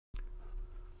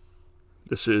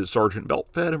This is Sergeant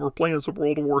Beltfed, and we're playing some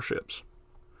World of Warships.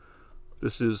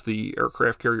 This is the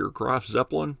aircraft carrier Graf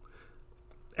Zeppelin,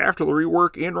 after the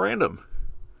rework and random.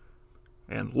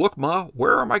 And look, Ma,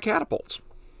 where are my catapults?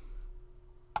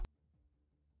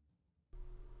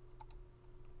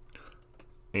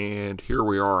 And here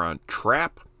we are on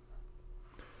Trap,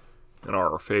 and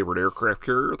our favorite aircraft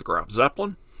carrier, the Graf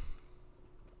Zeppelin.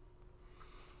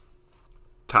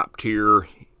 Top tier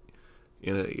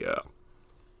in a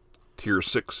tier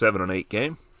 6, 7, and 8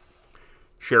 game,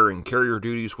 sharing carrier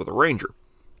duties with a Ranger.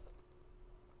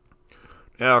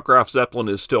 Now, Graf Zeppelin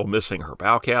is still missing her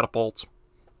bow catapults.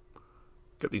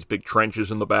 Got these big trenches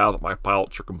in the bow that my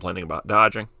pilots are complaining about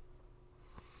dodging.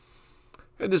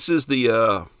 And this is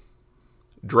the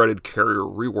dreaded carrier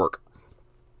rework.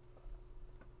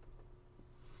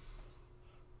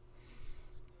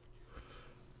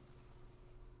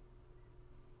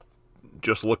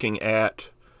 Just looking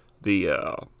at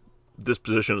the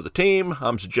disposition of the team,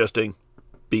 I'm suggesting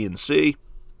B and C.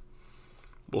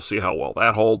 We'll see how well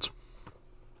that holds.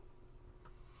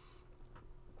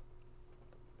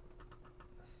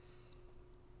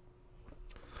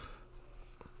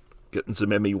 Getting some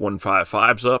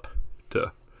ME-155s up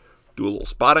to do a little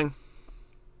spotting.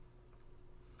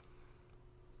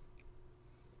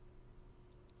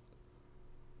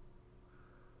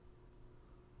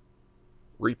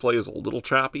 Replay is a little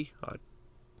choppy. I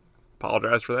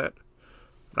apologize for that.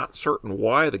 Not certain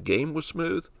why the game was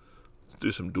smooth. Let's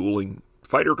do some dueling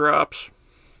fighter drops.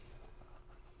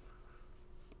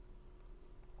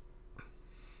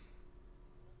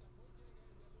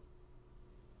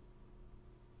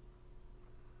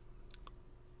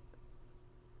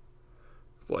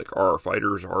 It's like our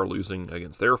fighters are losing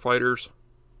against their fighters.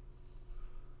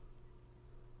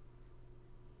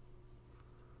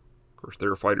 Of course,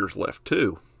 their fighters left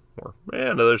too. Or,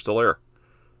 man, no, they're still there.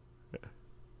 Yeah.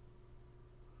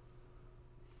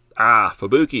 Ah,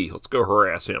 Fubuki. Let's go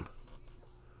harass him.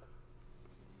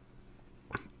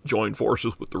 Join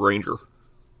forces with the Ranger.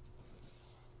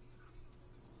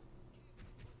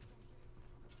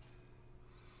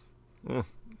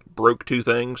 Broke two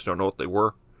things. Don't know what they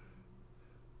were.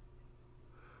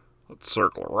 Let's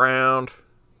circle around.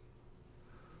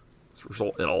 This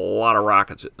result in a lot of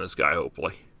rockets hitting this guy,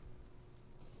 hopefully.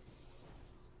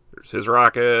 There's his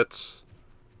rockets.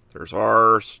 There's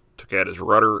ours. Took out his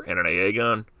rudder and an AA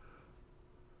gun.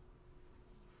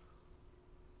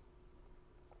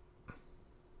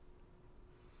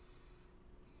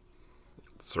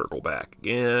 Circle back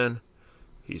again.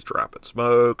 He's dropping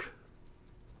smoke.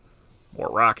 More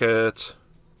rockets.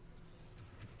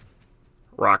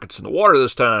 Rockets in the water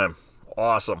this time.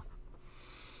 Awesome.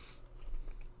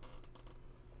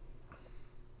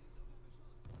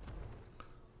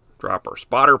 Drop our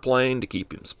spotter plane to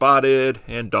keep him spotted,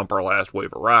 and dump our last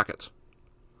wave of rockets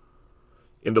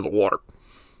into the water.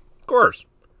 Of course.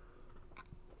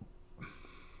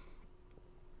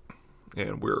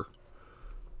 And we're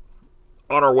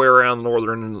on our way around the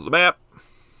northern end of the map.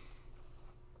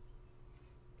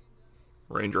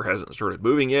 Ranger hasn't started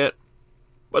moving yet,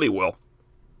 but he will.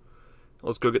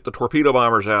 Let's go get the torpedo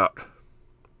bombers out.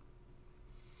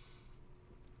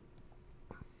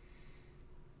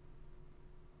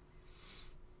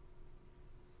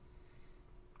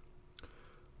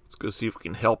 Let's go see if we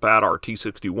can help out our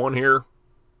T-61 here.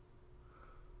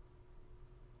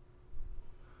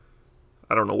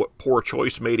 I don't know what poor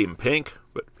choice made him pink,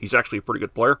 but he's actually a pretty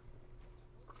good player.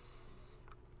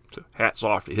 So hats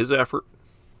off to his effort.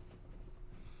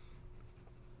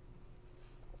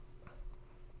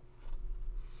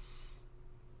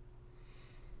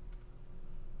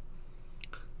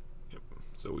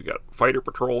 So we got fighter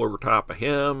patrol over top of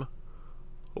him.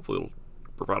 Hopefully it'll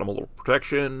provide him a little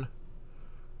protection.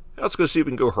 Now let's go see if we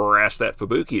can go harass that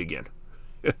Fubuki again.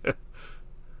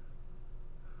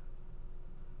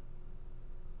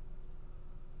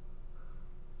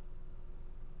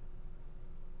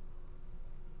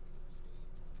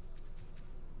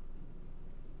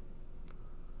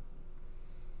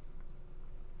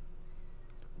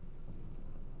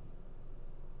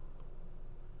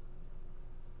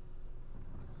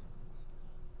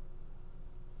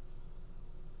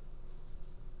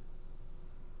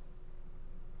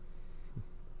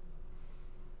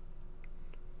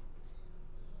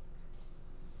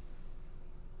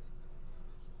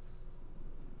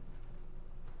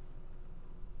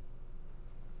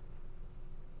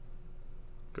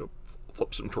 Go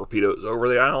flip some torpedoes over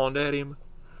the island at him.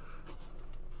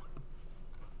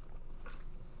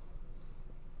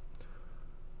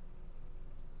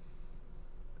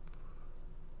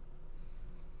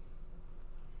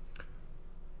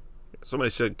 Somebody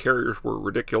said carriers were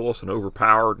ridiculous and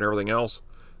overpowered and everything else.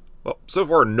 Well, so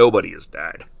far nobody has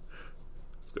died.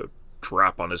 Let's go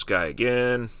drop on this guy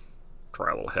again.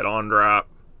 Try a little head-on drop.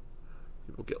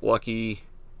 People get lucky.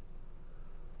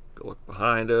 Go look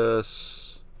behind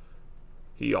us.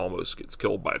 He almost gets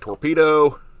killed by a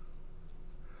torpedo.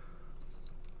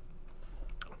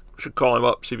 Should call him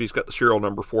up, see if he's got the serial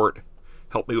number for it.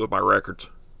 Help me with my records.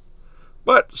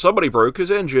 But somebody broke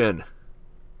his engine.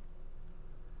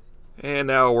 And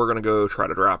now we're going to go try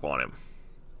to drop on him.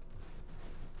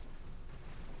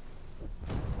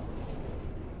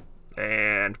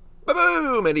 And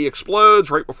boom! And he explodes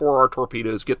right before our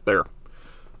torpedoes get there.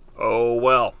 Oh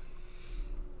well.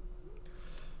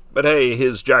 But hey,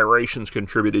 his gyrations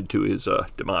contributed to his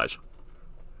demise.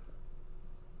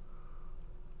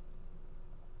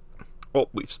 Well,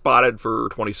 we spotted for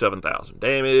 27,000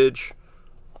 damage,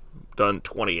 done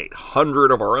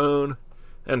 2,800 of our own,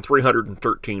 and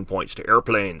 313 points to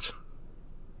airplanes.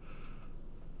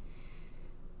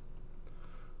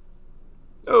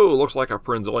 Oh, looks like our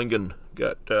Prinzlingen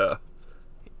got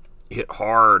hit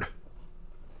hard.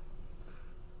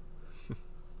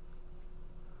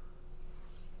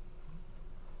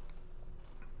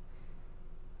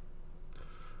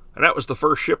 And that was the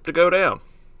first ship to go down,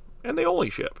 and the only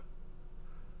ship.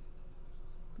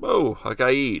 Whoa, a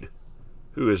Gaid,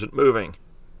 who isn't moving.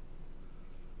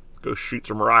 Go shoot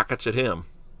some rockets at him.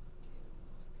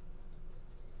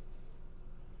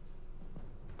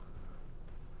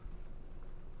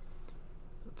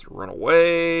 Let's run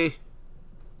away.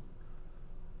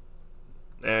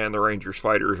 And the Rangers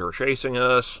fighters are chasing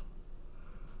us.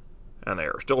 And they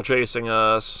are still chasing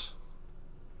us.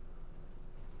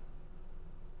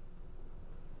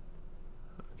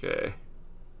 Okay.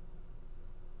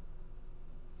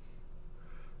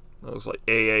 Looks like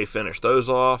AA finished those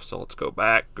off, so let's go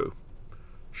back, go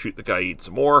shoot the Gaid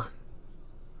some more.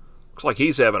 Looks like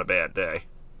he's having a bad day.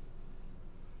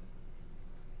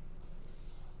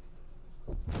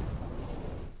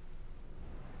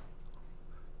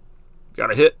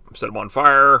 Got a hit, set him on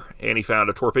fire, and he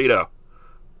found a torpedo.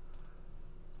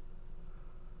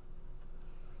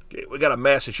 Okay, we got a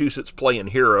Massachusetts playing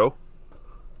hero.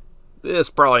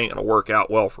 This probably ain't going to work out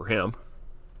well for him.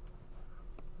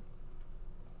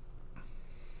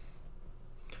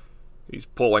 He's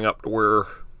pulling up to where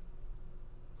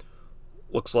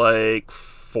looks like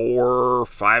 4 or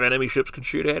 5 enemy ships can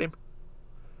shoot at him.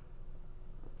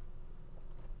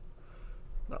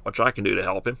 Not much I can do to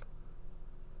help him.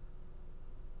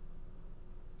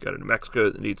 Got a New Mexico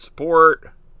that needs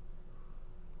support.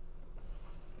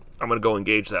 I'm going to go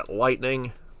engage that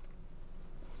Lightning.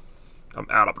 I'm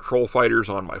out of patrol fighters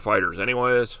on my fighters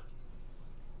anyways.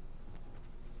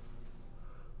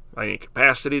 I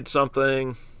incapacitated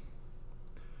something.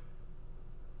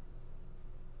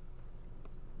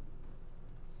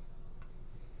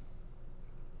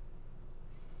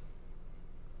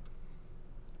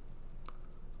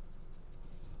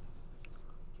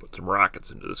 Put some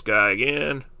rockets into this guy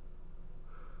again.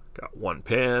 Got 1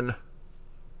 pin.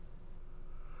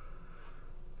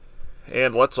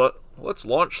 And let's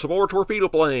launch some more torpedo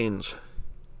planes.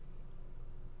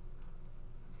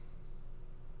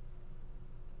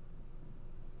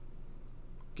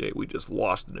 Okay, we just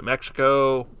lost New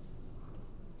Mexico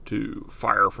to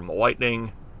fire from the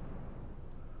Lightning.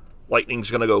 Lightning's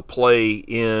going to go play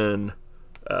in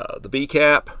the B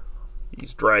cap.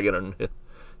 He's dragging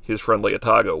his friendly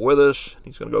Otago with us.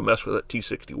 He's going to go mess with that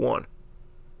T-61.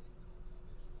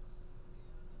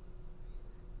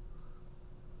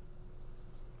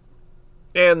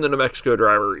 And the New Mexico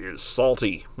driver is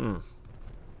salty.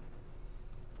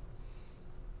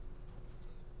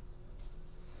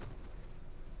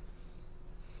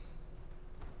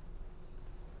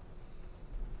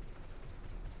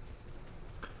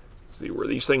 See where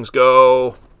these things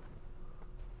go.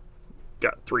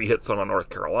 Got 3 hits on a North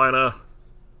Carolina.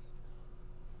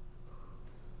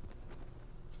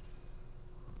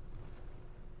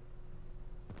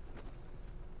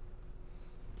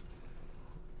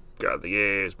 God, the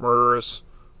AA is murderous.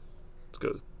 Let's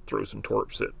go throw some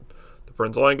torps at the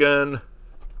Prinzlingen.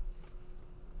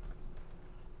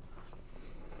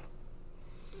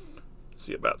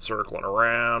 See about circling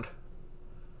around.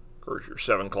 Of course, you're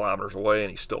 7 kilometers away and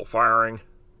he's still firing.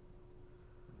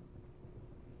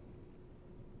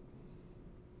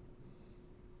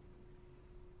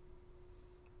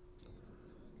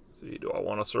 See, do I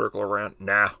want to circle around?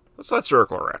 Nah, let's not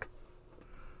circle around.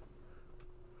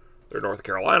 Their North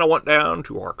Carolina went down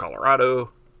to our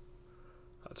Colorado.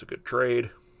 That's a good trade.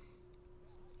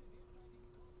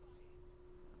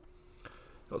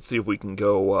 Let's see if we can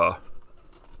go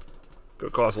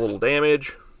cause a little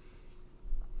damage.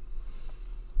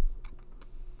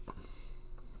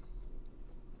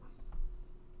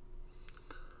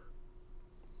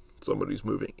 Somebody's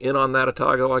moving in on that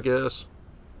Atago, I guess.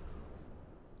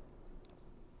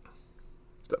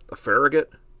 Is that the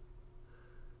Farragut?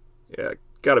 Yeah,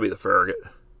 gotta be the Farragut.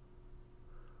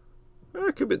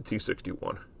 It could be the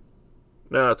T-61.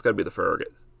 No, it's gotta be the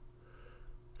Farragut.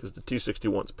 Because the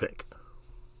T-61's pink.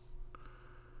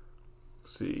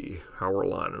 Let's see how we're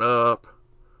lining up.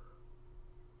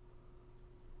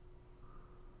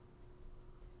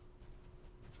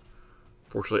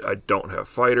 Fortunately, I don't have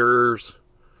fighters.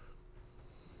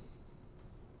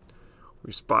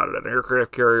 We spotted an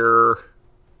aircraft carrier.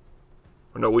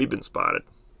 Oh, no, we've been spotted.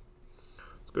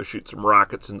 Let's go shoot some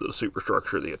rockets into the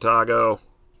superstructure of the Atago.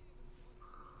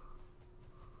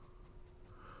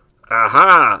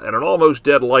 Aha! And an almost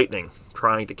dead Lightning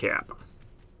trying to cap.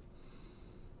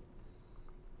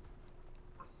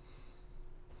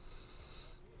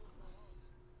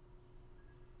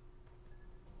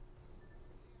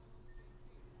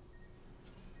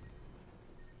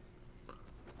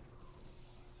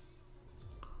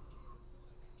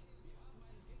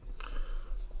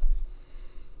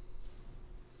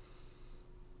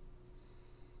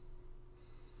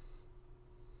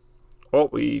 Well,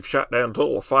 we've shot down a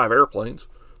total of 5 airplanes.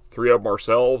 3 of them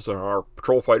ourselves, and our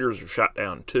patrol fighters are shot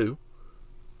down 2.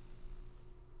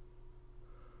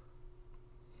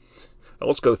 Now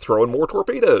let's go throw in more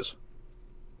torpedoes.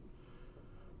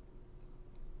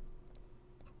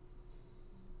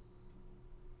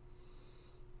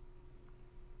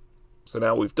 So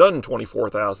now we've done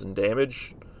 24,000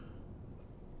 damage,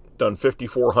 done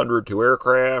 5,400 to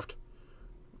aircraft,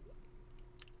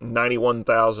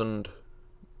 91,000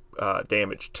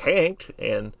 damage tanked,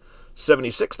 and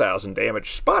 76,000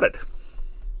 damage spotted.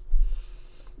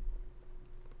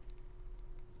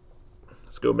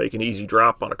 Let's go make an easy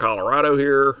drop on a Colorado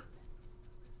here.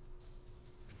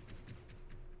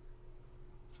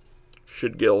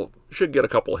 Should get a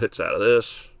couple of hits out of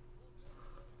this.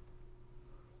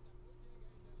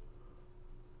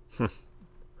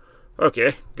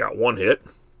 Okay, got 1 hit.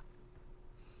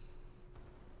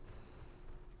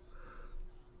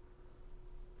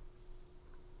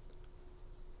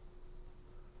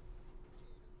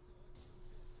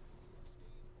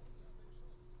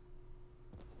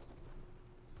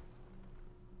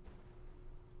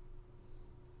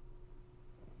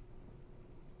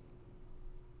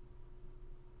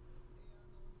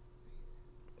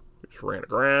 Just ran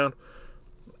aground.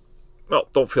 Well,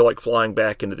 don't feel like flying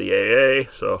back into the AA,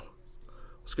 so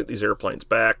let's get these airplanes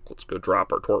back. Let's go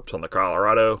drop our torps on the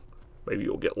Colorado. Maybe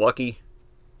we'll get lucky.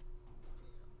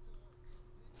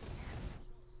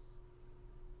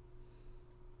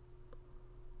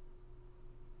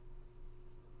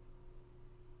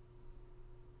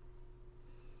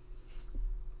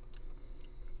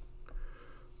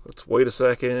 Let's wait a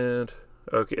second.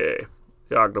 Okay.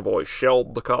 The Ognovoy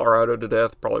shelled the Colorado to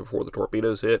death, probably before the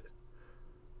torpedoes hit.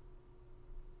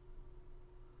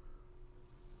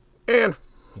 And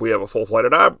we have a full flight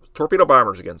of torpedo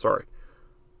bombers again, sorry.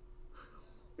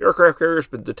 The aircraft carrier's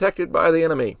been detected by the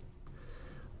enemy.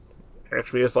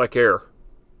 Ask me if I care.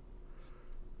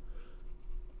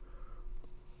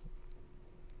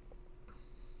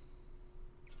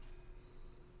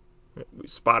 We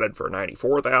spotted for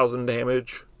 94,000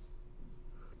 damage.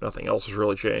 Nothing else has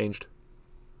really changed.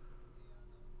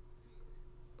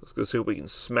 Let's go see if we can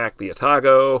smack the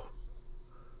Atago.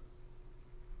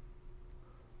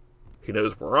 He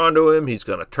knows we're onto him. He's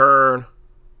going to turn.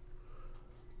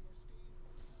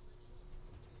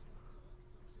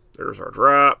 There's our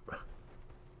drop.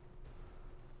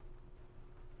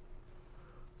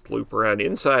 Let's loop around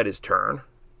inside his turn.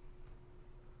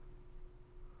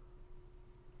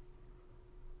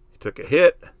 He took a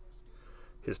hit.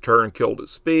 His turn killed his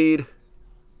speed.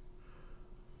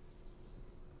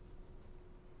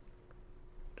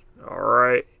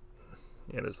 Alright.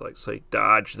 And it's like, say,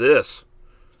 dodge this.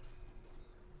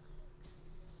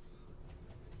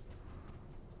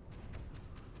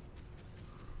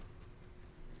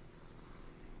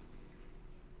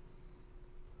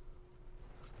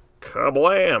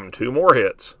 Kablam! 2 more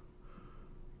hits.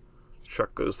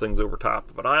 Chuck those things over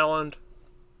top of an island.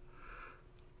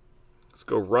 Let's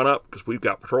go run up, because we've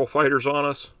got patrol fighters on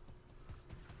us.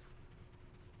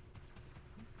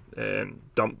 And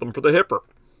dump them for the Hipper.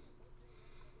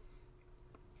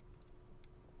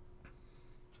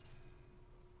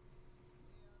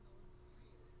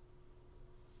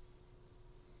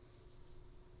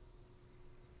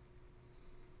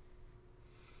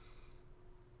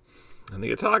 And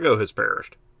the Atago has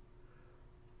perished.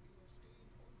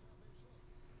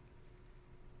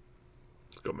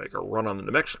 Let's go make a run on the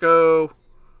New Mexico.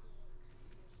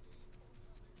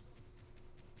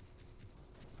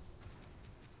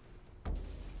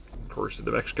 course,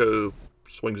 New Mexico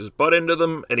swings his butt into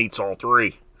them and eats all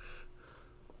three.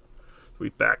 We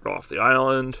backed off the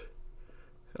island.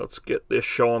 Let's get this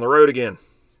show on the road again.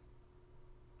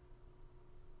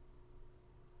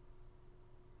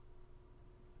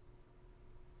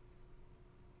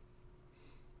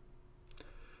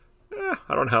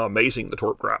 I don't know how amazing the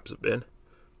torp drops have been.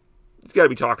 He's got to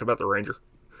be talking about the Ranger.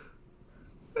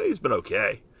 He's been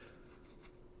okay.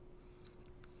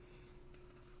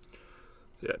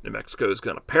 Yeah, New Mexico is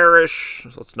going to perish,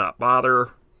 so let's not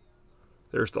bother.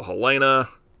 There's the Helena.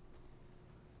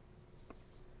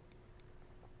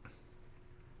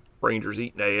 Ranger's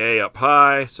eating AA up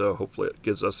high, so hopefully it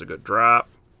gives us a good drop.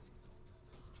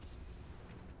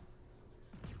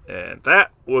 And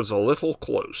that was a little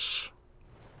close.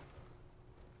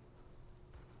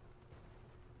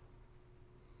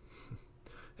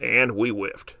 And we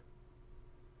whiffed.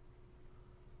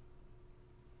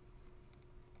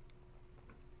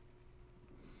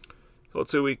 So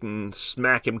let's see if we can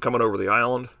smack him coming over the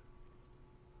island.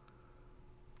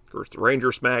 Of course, the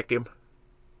Ranger smacked him.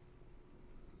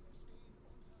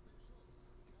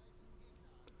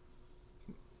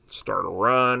 Start a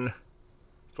run.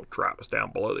 It'll drop us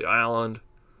down below the island.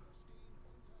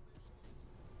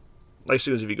 Nice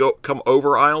thing is if you come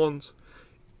over islands,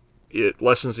 it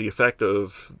lessens the effect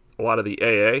of a lot of the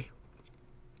AA.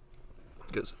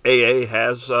 Because AA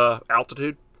has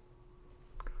altitude.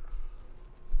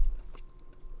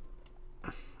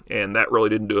 And that really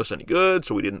didn't do us any good,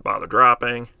 so we didn't bother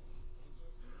dropping.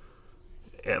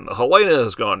 And the Helena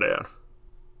has gone down.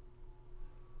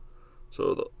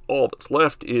 So all that's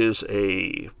left is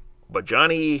a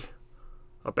Bajani,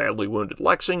 a badly wounded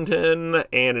Lexington,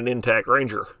 and an intact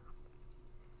Ranger.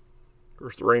 Of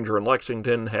course, the Ranger and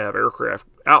Lexington have aircraft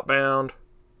outbound.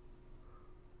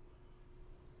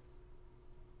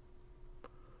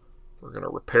 We're going to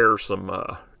repair some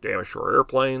damage to our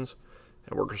airplanes,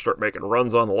 and we're going to start making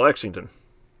runs on the Lexington.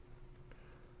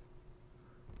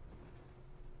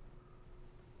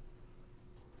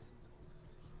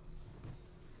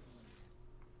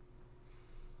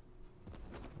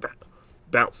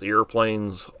 Bounce the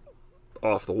airplanes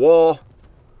off the wall.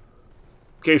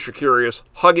 In case you're curious,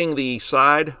 hugging the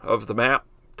side of the map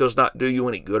does not do you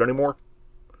any good anymore.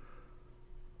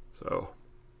 So,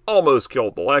 almost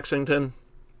killed the Lexington.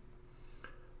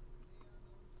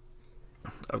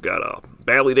 I've got a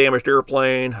badly damaged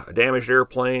airplane, a damaged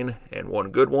airplane, and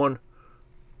one good one.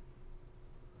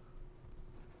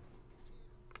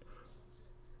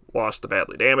 Lost the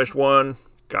badly damaged one.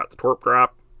 Got the torp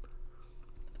drop.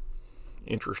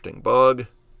 Interesting bug.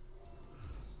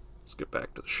 Let's get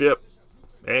back to the ship.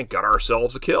 And got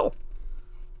ourselves a kill.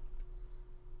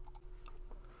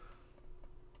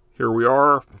 Here we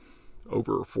are.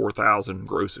 Over 4,000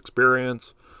 gross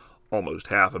experience. Almost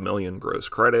 500,000 gross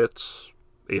credits.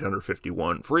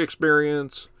 851 free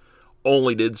experience.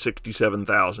 Only did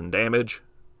 67,000 damage.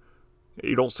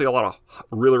 You don't see a lot of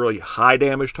really high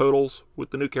damage totals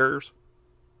with the new carriers.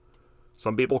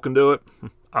 Some people can do it.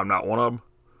 I'm not one of them.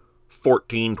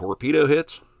 14 torpedo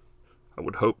hits. I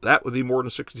would hope that would be more than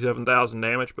 67,000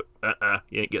 damage, but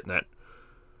you ain't getting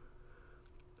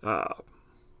that.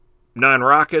 9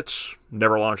 rockets.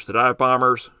 Never launched the dive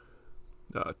bombers.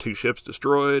 2 ships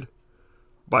destroyed.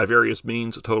 By various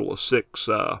means, a total of 6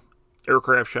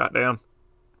 aircraft shot down.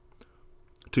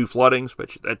 2 floodings,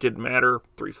 but that didn't matter.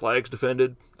 3 flags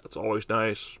defended. That's always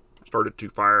nice. Started 2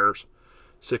 fires.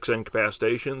 6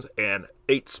 incapacitations, and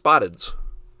 8 spotteds.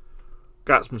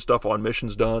 Got some stuff on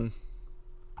missions done.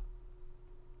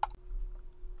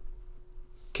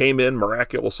 Came in,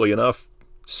 miraculously enough,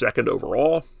 2nd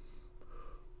overall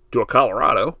to a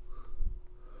Colorado.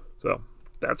 So,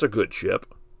 that's a good ship.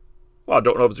 Well, I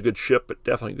don't know if it's a good ship, but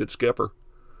definitely a good skipper.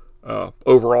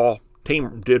 Overall,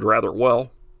 team did rather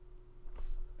well.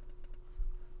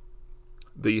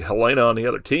 The Helena on the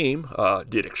other team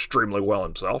did extremely well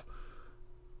himself.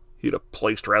 He'd have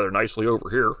placed rather nicely over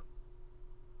here.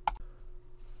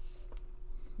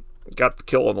 Got the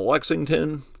kill on the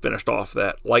Lexington, finished off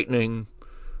that Lightning,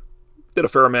 did a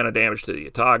fair amount of damage to the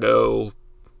Otago,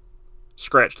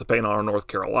 scratched the paint on North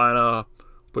Carolina,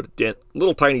 put a dent,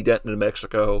 little tiny dent in New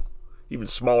Mexico, even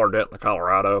smaller dent in the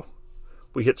Colorado.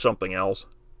 We hit something else.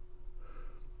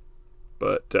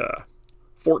 But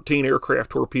 14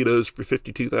 aircraft torpedoes for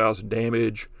 52,000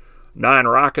 damage, 9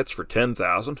 rockets for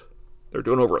 10,000. They're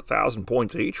doing over 1,000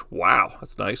 points each. Wow,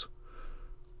 that's nice.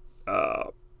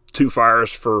 2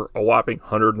 fires for a whopping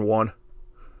 101.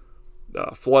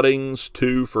 Floodings,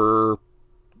 2 for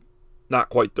not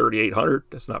quite 3,800.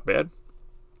 That's not bad.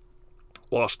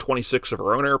 Lost 26 of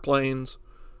our own airplanes.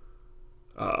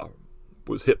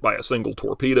 Was hit by a single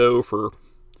torpedo for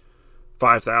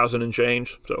 5,000 and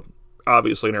change, so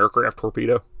obviously an aircraft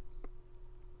torpedo.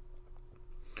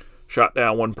 Shot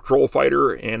down 1 patrol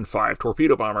fighter and 5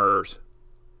 torpedo bombers.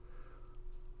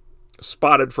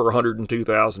 Spotted for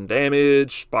 102,000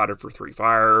 damage, spotted for 3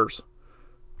 fires.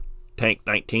 Tanked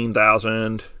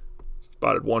 19,000,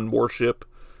 spotted 1 warship,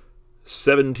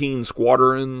 17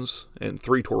 squadrons, and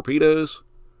 3 torpedoes.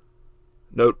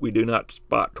 Note, we do not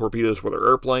spot torpedoes with our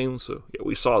airplanes, so yeah,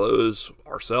 we saw those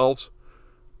ourselves.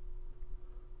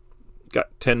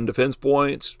 Got 10 defense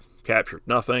points, captured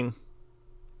nothing.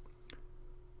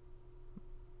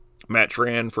 Match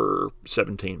ran for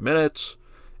 17 minutes,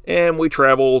 and we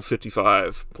traveled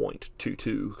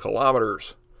 55.22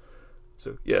 kilometers.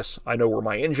 So yes, I know where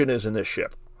my engine is in this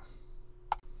ship.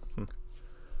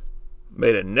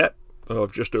 Made a net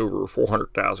of just over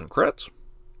 400,000 credits.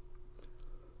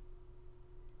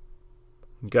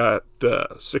 Got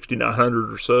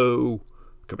 6,900 or so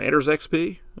Commander's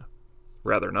XP.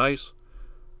 Rather nice.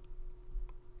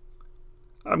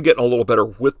 I'm getting a little better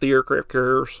with the aircraft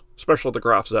carriers, especially the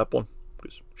Graf Zeppelin,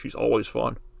 because she's always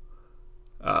fun.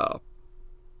 Dive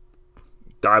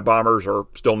bombers are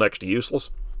still next to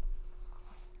useless.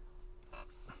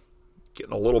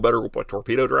 Getting a little better with my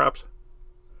torpedo drops.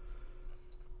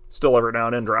 Still every now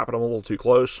and then dropping them a little too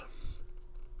close.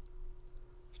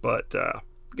 But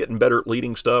getting better at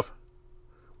leading stuff.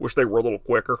 Wish they were a little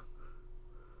quicker.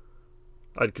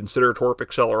 I'd consider torp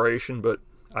acceleration, but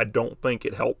I don't think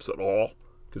it helps at all,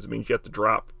 because it means you have to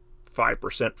drop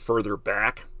 5% further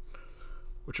back,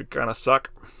 which would kind of suck.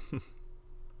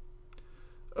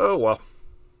 Oh well.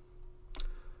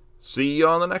 See you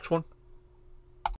on the next one.